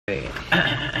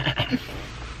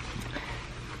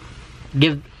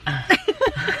Give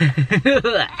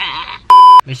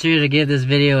Make sure to give this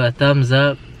video a thumbs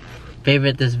up,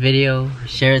 favorite this video,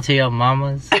 share it to your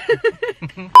mamas.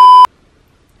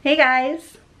 Hey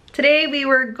guys, today we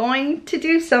were going to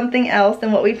do something else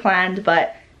than what we planned,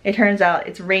 but it turns out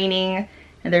it's raining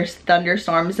and there's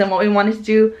thunderstorms, and what we wanted to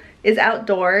do is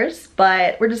outdoors,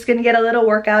 but we're just gonna get a little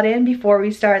workout in before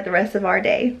we start the rest of our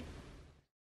day.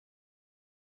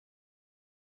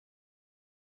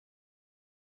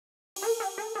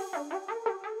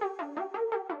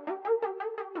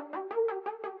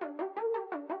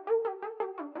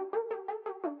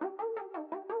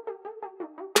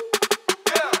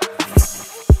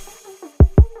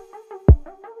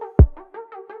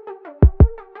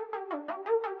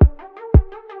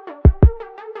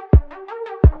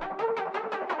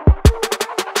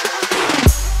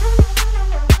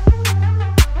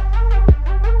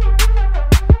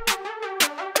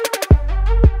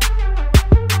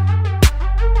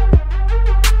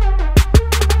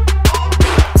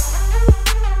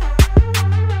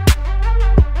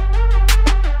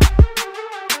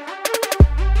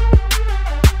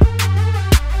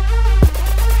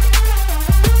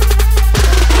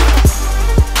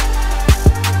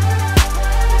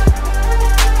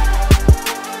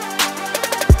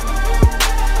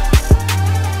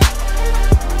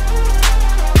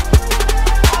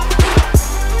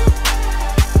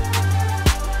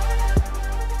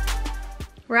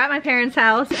 We're at my parents'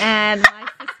 house and my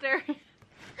sister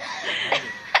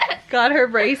got her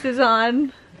braces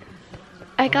on.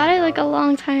 I got it like a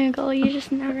long time ago. You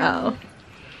just never know.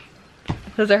 Oh.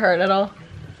 Does it hurt at all?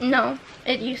 No,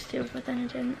 it used to, but then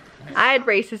it didn't. I had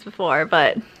braces before,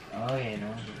 but Oh yeah,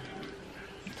 no.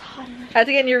 It's hot in I had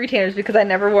to get new retainers because I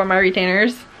never wore my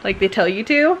retainers like they tell you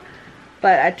to.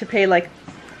 But I had to pay like,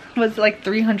 was it like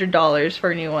 $300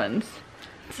 for new ones.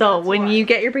 So that's when you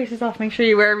get your braces off, make sure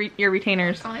you wear your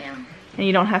retainers. Oh yeah. And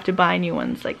you don't have to buy new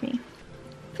ones like me.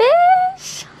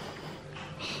 Fish!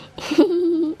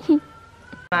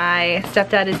 My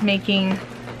stepdad is making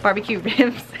barbecue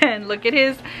ribs and look at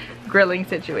his grilling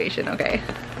situation, okay?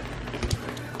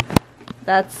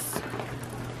 That's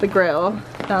the grill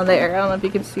down there. I don't know if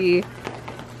you can see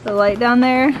the light down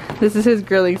there. This is his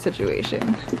grilling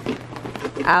situation.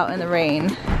 Out in the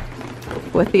rain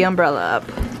with the umbrella up.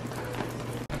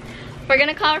 We're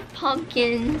gonna carve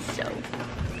pumpkins, so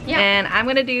yeah. And I'm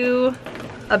gonna do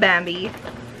a Bambi.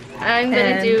 I'm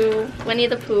gonna do Winnie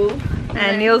the Pooh.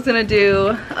 And Neil's gonna do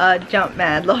a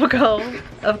Jumpman logo,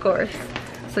 of course.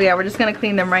 So yeah, we're just gonna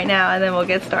clean them right now and then we'll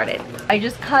get started. I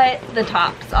just cut the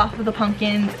tops off of the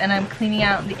pumpkins and I'm cleaning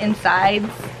out the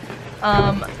insides.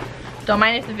 Don't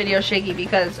mind if the video's shaky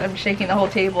because I'm shaking the whole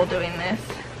table doing this.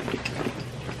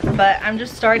 But I'm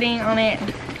just starting on it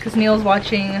because Neil's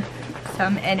watching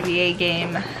some NBA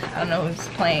game. I don't know who's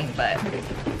playing, but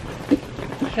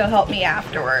he'll help me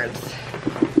afterwards.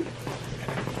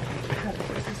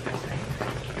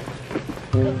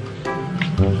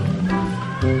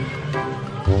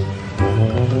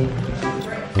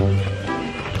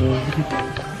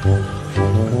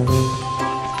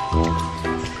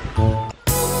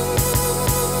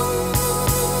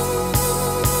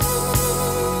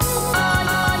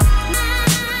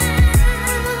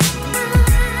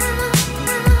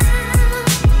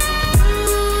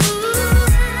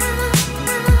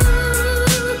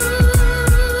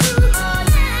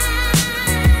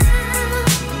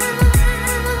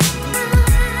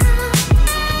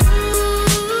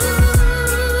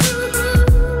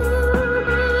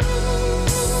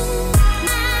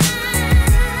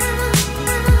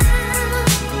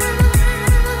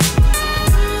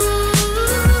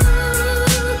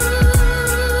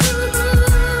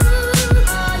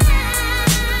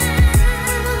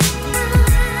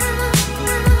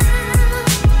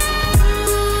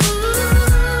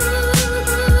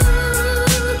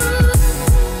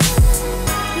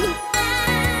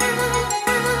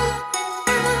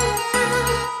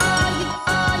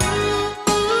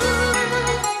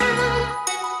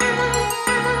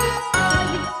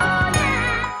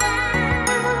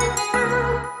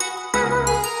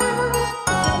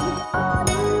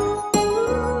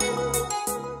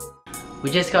 We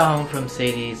just got home from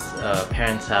Sadee's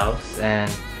parents' house and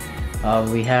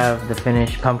we have the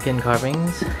finished pumpkin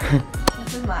carvings.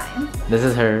 This is mine. This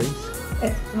is hers.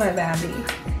 It's my Bambi.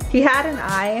 He had an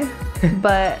eye,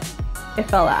 but it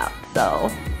fell out,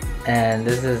 so. And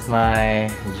this is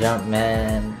my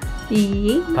Jumpman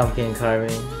pumpkin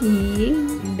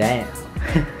carving. Damn.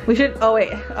 We should, oh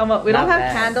wait, we don't have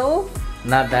bad. candles.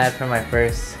 Not bad for my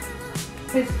first.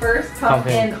 His first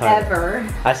pumpkin ever.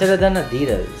 I should have done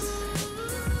Adidas.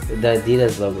 The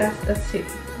Adidas logo. That's two.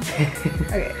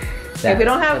 Okay. Okay, we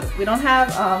don't have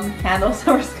handles,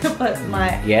 so we're just gonna put my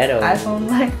iPhone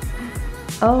light.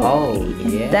 Oh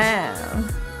yeah. Damn.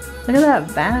 Look at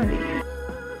that Bambi.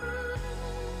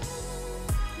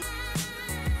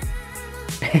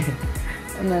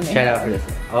 And then try it out for this.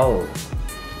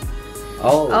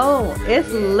 Oh, it's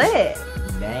lit.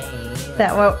 Dang.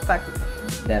 That well, fuck.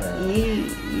 That.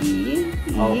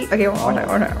 Okay, one more time.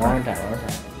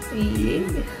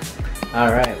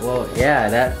 All right. Well, yeah,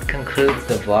 that concludes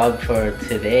the vlog for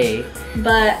today.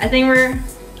 But I think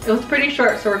it was pretty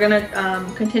short, so we're gonna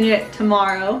continue it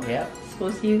tomorrow. Yep. So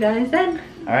we'll see you guys then.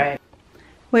 All right.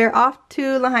 We're off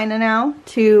to Lahaina now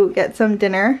to get some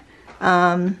dinner.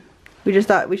 We just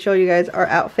thought we'd show you guys our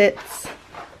outfits.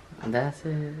 That's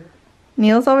it.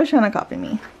 Neil's always trying to copy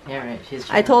me. Yeah, right.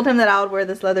 I told him that I would wear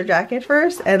this leather jacket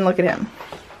first, and look at him.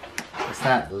 It's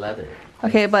not leather.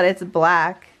 Okay, but it's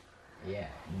black. Yeah.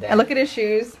 And look at his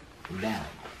shoes. Down.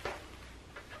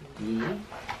 Yeah.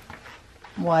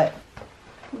 What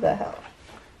the hell?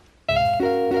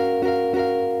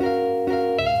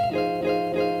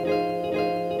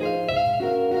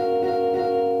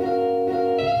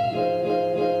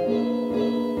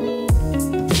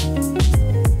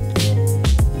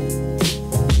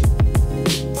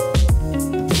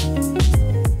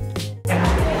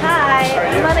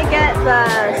 The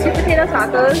sweet potato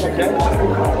tacos,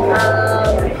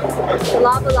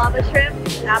 lava shrimp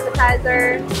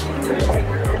appetizer,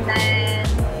 and then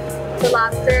the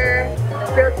lobster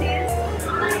grilled cheese.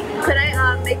 Could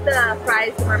I make the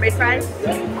fries, the mermaid fries?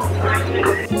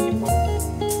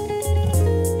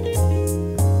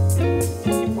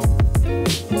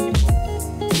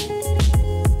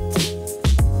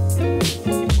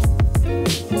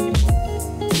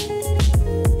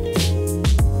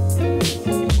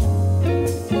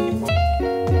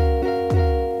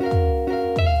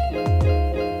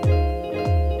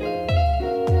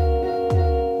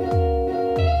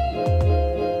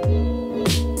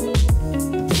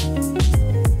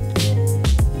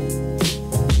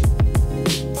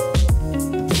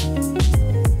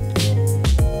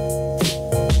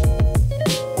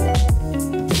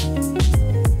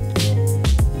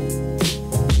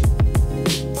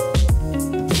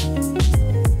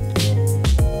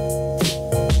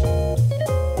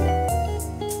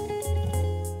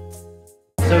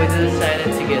 So we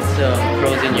decided to get some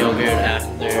frozen yogurt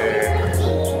after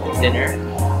dinner,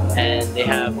 and they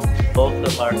have both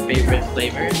of our favorite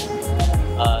flavors.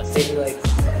 Sadie likes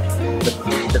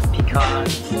the pecan,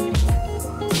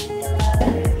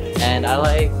 and I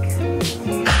like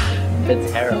the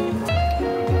taro.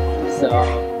 So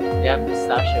we have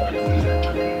pistachio.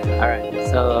 Alright,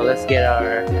 so let's get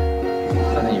our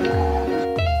frozen yogurt.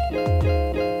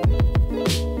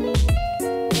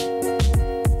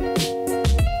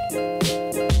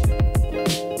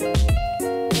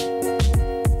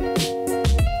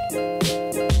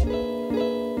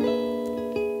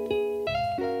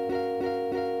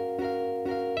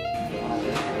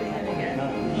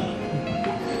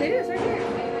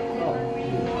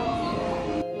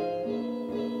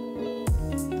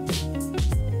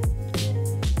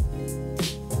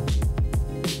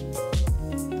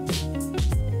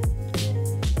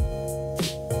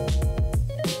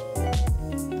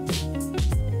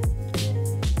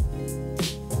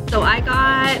 So I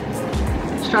got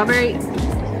strawberry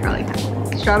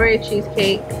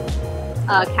cheesecake,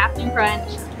 Captain Crunch,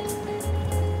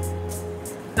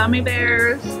 gummy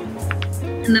bears,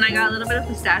 and then I got a little bit of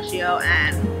pistachio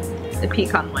and the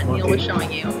pecan one Neil was showing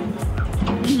you.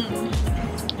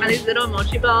 Are these little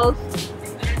mochi balls?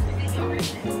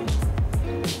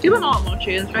 Do you know what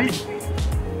mochi is, right?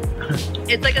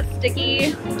 It's like a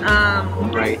sticky,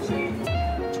 Right.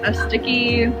 a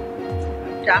sticky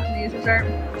Japanese dessert.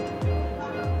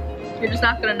 You're just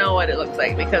not gonna know what it looks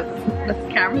like because the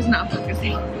camera's not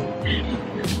focusing.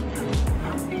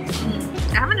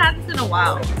 I haven't had this in a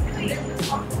while.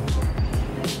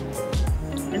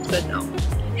 It's good though.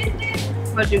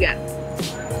 What'd you get?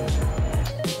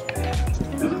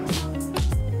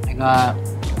 I got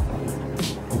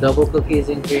double cookies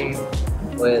and cream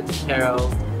with taro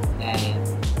and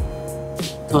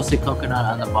toasted coconut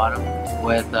on the bottom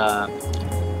with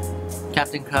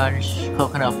Captain Crunch,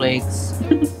 coconut flakes,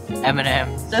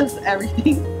 M&M's, Just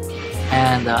everything.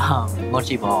 and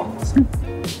mochi balls.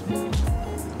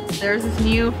 There's this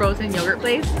new frozen yogurt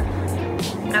place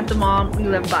at the mall we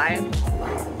live by,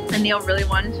 and Neil really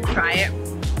wanted to try it,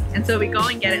 and so we go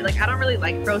and get it. Like, I don't really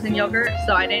like frozen yogurt,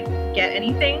 so I didn't get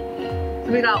anything.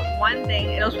 So we got one thing.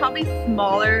 It was probably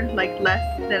smaller, like less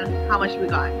than how much we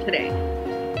got today.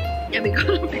 and we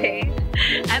go to pay,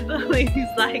 and the lady's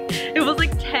like, it was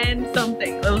like 10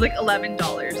 something. It was like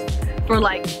 $11 for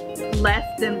like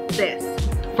less than this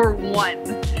for one.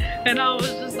 And I was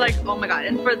just like, oh my god.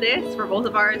 And for this, for both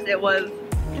of ours, it was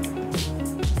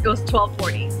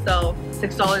 $12.40, so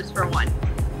 $6 for one.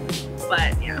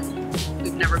 But yeah,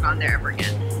 we've never gone there ever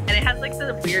again. And it has like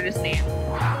the weirdest name.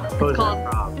 It's called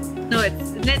Frog. No,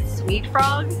 isn't it Sweet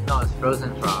Frog? No, it's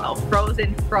Frozen Frog. Oh,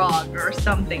 Frozen Frog or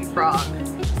something frog.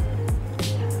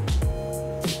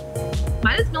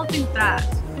 Mine is melting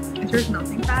fast. Is yours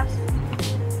melting fast?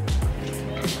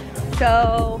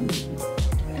 So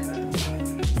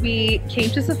we came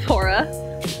to Sephora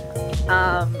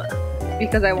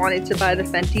because I wanted to buy the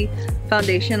Fenty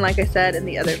foundation, like I said in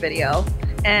the other video.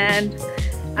 And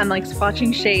I'm like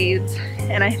swatching shades,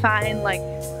 and I find like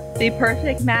the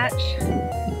perfect match,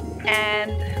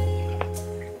 and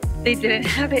they didn't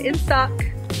have it in stock.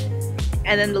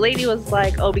 And then the lady was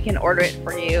like, oh, we can order it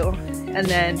for you, and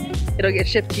then it'll get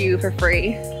shipped to you for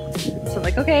free. So I'm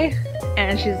like, okay.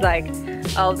 And she's like,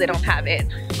 oh, they don't have it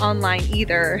online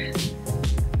either,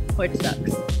 which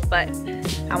sucks. But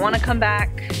I want to come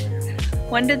back.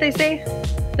 When did they say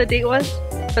the date was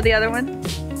for the other one?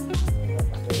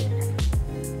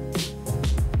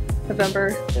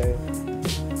 November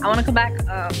 3rd. I want to come back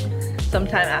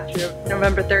sometime after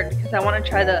November 3rd because I want to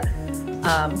try the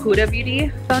Huda Beauty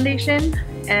foundation,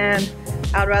 and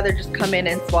I'd rather just come in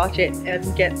and swatch it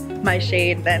and get my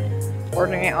shade than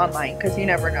ordering it online, because you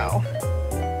never know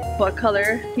what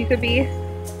color you could be.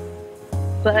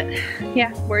 But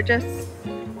yeah, we're just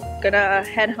gonna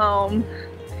head home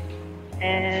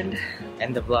and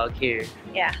end the vlog here.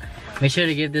 Yeah. Make sure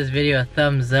to give this video a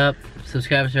thumbs up,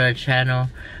 subscribe to our channel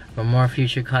for more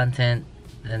future content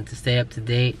and to stay up to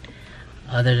date.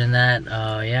 Other than that,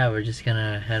 yeah, we're just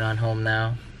gonna head on home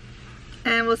now.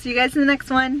 And we'll see you guys in the next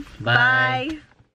one. Bye. Bye.